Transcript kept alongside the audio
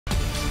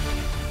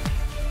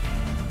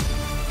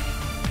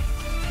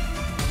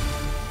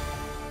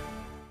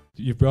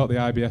you've brought the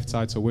IBF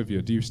title with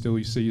you. Do you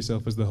still see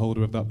yourself as the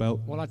holder of that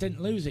belt? Well, I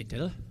didn't lose it,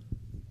 did I?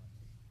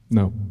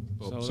 No,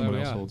 but So someone there we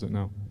else are. holds it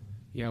now.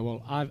 Yeah,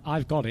 well,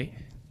 I've got it.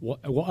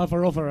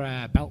 Whatever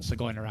other belts are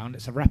going around,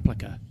 it's a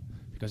replica.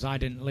 Because I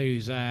didn't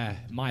lose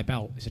my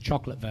belt. It's a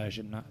chocolate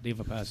version that the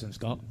other person's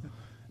got.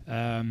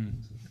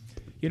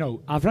 You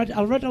know, I've read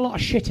a lot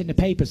of shit in the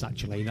papers,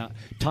 actually, that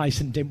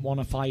Tyson didn't want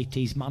to fight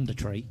his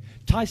mandatory.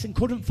 Tyson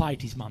couldn't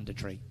fight his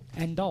mandatory.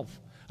 End of.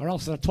 Or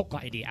else I took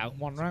that idiot out in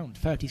 1 round,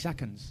 30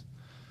 seconds.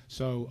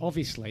 So,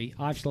 obviously,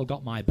 I've still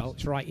got my belt.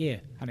 It's right here,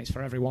 and it's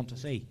for everyone to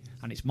see.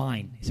 And it's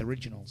mine. It's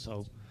original.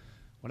 So,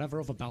 whatever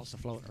other belts are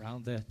floating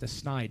around, the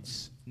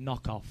snide's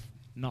knockoff,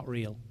 not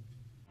real.